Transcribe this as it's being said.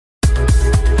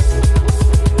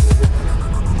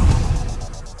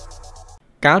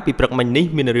កាលពីព្រឹកមិញនេះ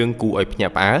មានរឿងគួរឲ្យភ្ញា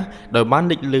ក់ផ្អើលដោយបាន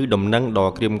លេចឮដំណឹងដ៏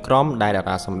ក្រៀមក្រំដែលតា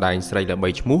រាសម្ដែងស្រីល្បី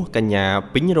ឈ្មោះកញ្ញា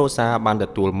ពីងរ៉ូសាបានទ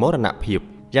ទួលមរណភាព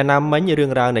យ៉ាងណាមិញរឿ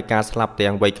ងរ៉ាវនៃការស្លាប់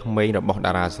ទាំងវ័យក្មេងរបស់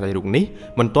តារាស្រីរូបនេះ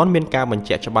មិនទាន់មានការបញ្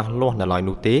ជាក់ច្បាស់លាស់នៅឡើយ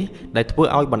នោះទេដែលធ្វើ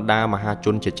ឲ្យបណ្ដាមហាជ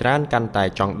នជាច្រើនកាន់តែ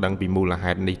ចង់ដឹងពីមូល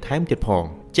ហេតុនេះថែមទៀតផង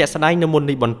ជាក់ស្ដែងនៅមុន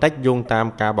នេះបន្តិចយោងតាម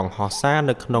ការបង្ហោះសារ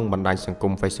នៅក្នុងបណ្ដាញសង្គ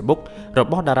ម Facebook រ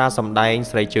បស់តារាសម្ដែង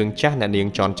ស្រីជើងចាស់អ្នកនាង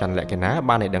ចនច័ន្ទលក្ខិណា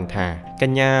បានឲ្យដឹងថាក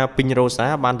ញ្ញាពីងរ៉ូសា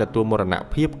បានទទួលមរណ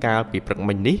ភាពកាលពីព្រឹក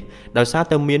មិញនេះដោយសារ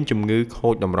តែមានជំងឺខូ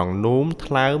ចតម្រងនោម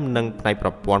ថ្លើមនិងផ្នែកប្រ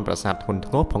ព័ន្ធប្រសាទធ្ងន់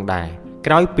ធ្ងរផងដែរ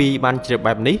ក្រោយពីបានជ្រាប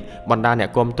បែបនេះបណ្ដាអ្នក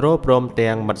គាំទ្រព្រម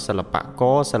ទាំងមិត្តសិល្បក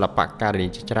រសិល្បការិនី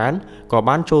ជាច្រើនក៏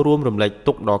បានចូលរួមរំលែក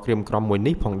ទុក្ខដ៏ក្រៀមក្រំមួយ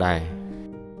នេះផងដែរ